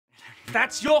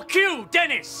That's your cue,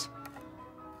 Dennis!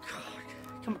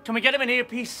 God, can we get him an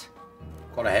earpiece?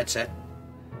 Got a headset?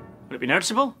 Would it be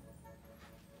noticeable?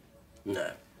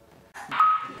 No.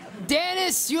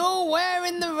 Dennis, you're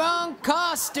wearing the wrong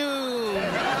costume!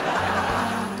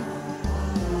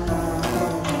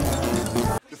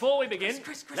 Before we begin,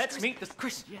 let's meet the...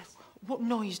 Chris, yes. What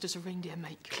noise does a reindeer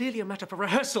make? Clearly a matter for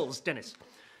rehearsals, Dennis.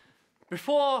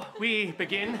 Before we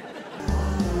begin...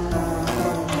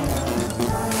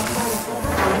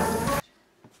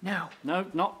 Now. No,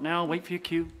 not now. Wait for your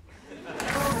cue.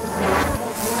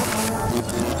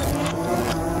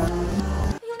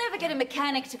 You'll never get a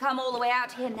mechanic to come all the way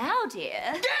out here now, dear.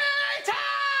 Get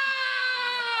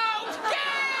out!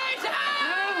 Get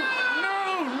out!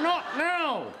 No, not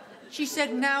now! She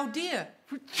said now, dear.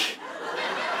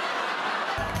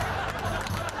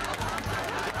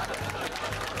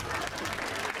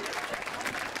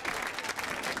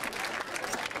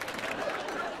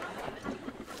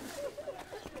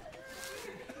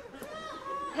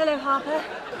 Hello, Harper.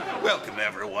 Welcome,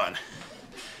 everyone.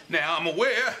 Now, I'm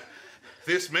aware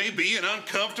this may be an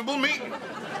uncomfortable meeting.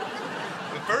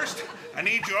 But first, I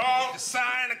need you all to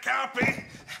sign a copy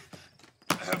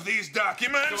of these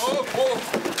documents.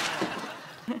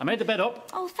 I made the bed up.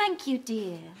 Oh, thank you,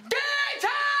 dear. Get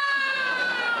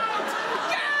out!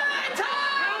 Get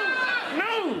out!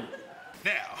 No!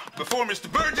 Now, before Mr.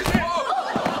 Burgess...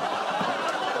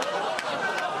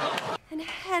 And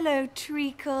hello,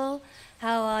 Treacle.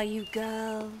 How are you,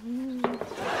 girl?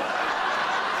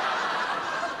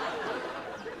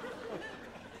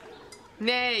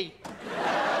 Nay.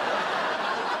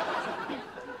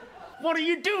 What are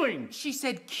you doing? She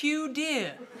said cue,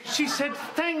 dear. She said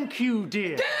thank you,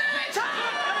 dear. Get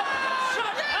out! Shut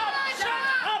up! Shut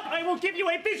up! I will give you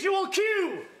a visual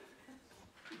cue!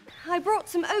 I brought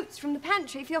some oats from the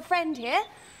pantry for your friend here.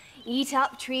 Eat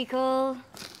up, Treacle.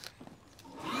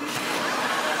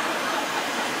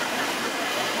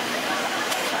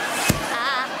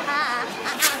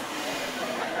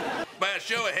 By a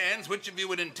show of hands, which of you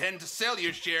would intend to sell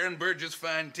your share in Burgess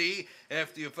Fine Tea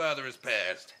after your father has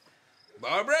passed?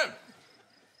 Barbara?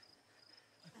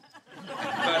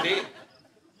 Buddy?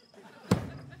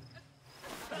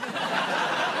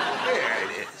 There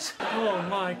it is. Oh,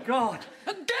 my God.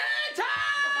 Get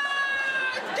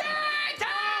out! Get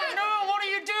out! No, what are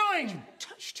you doing?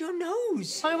 Touched your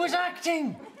nose. I was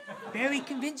acting. Very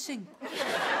convincing.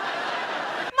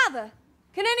 Mother,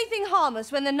 can anything harm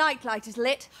us when the nightlight is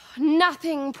lit?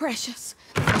 Nothing, precious.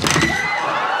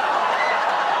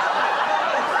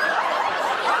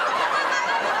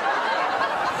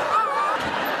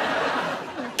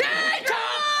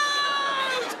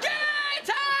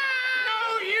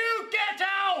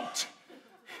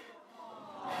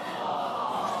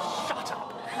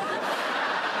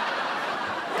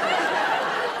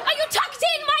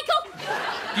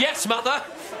 Yes, Mother.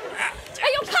 Are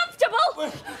you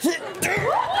comfortable?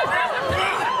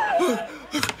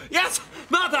 Yes,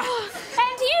 Mother.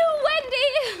 And you,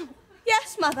 Wendy?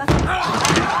 Yes, Mother. The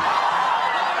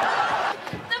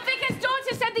vicar's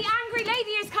daughter said the angry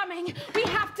lady is coming. We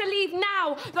have to leave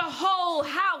now. The whole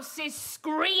house is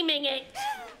screaming it.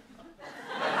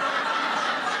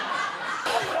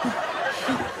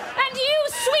 And you,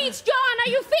 sweet John, are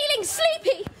you feeling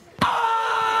sleepy?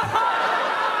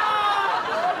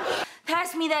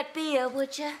 Pass me that beer,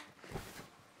 would you?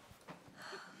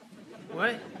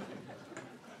 What?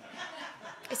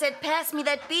 I said, pass me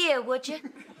that beer, would you?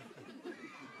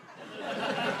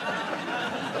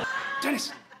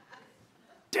 Dennis!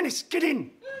 Dennis, get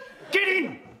in! Get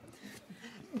in!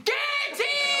 Get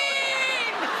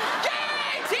in!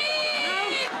 Get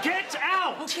in! No, get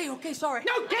out! Okay, sorry.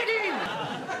 No, get in!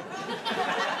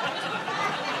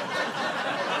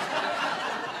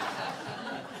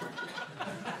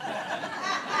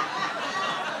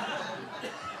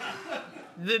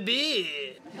 The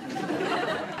beer.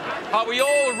 Are we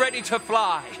all ready to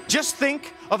fly? Just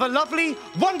think of a lovely,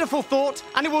 wonderful thought,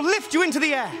 and it will lift you into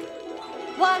the air.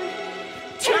 1,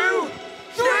 2,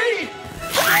 3!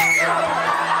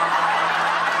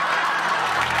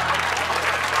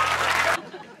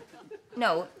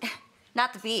 No,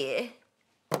 not the beer.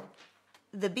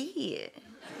 The beer.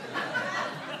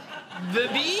 The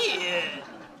beer.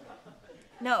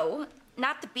 No,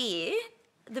 not the beer.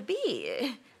 The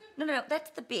beer. No,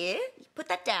 that's the beer. Put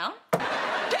that down.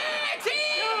 Get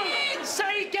in!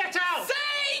 Say get out!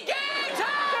 Say get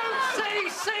out!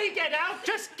 Don't say get out,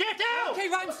 just get out! Okay,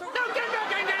 right, I'm sorry. No, get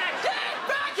back in, Dennis! Get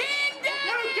back in, Dennis!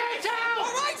 No, get out!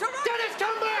 All right. Dennis,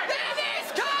 come back!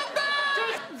 Dennis, come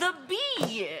back! The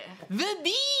beer. The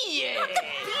beer. Not the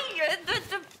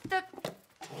beer.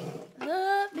 The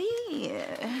beer.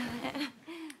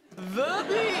 The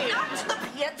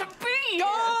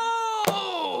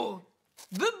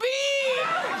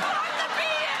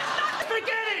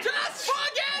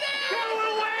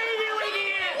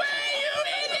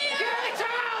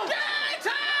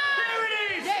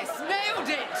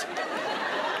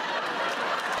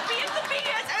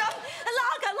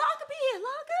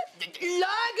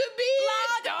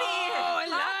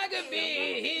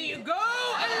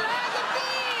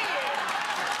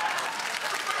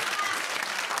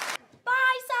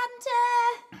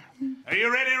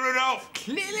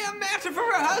actor for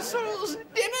rehearsals,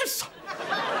 Dennis.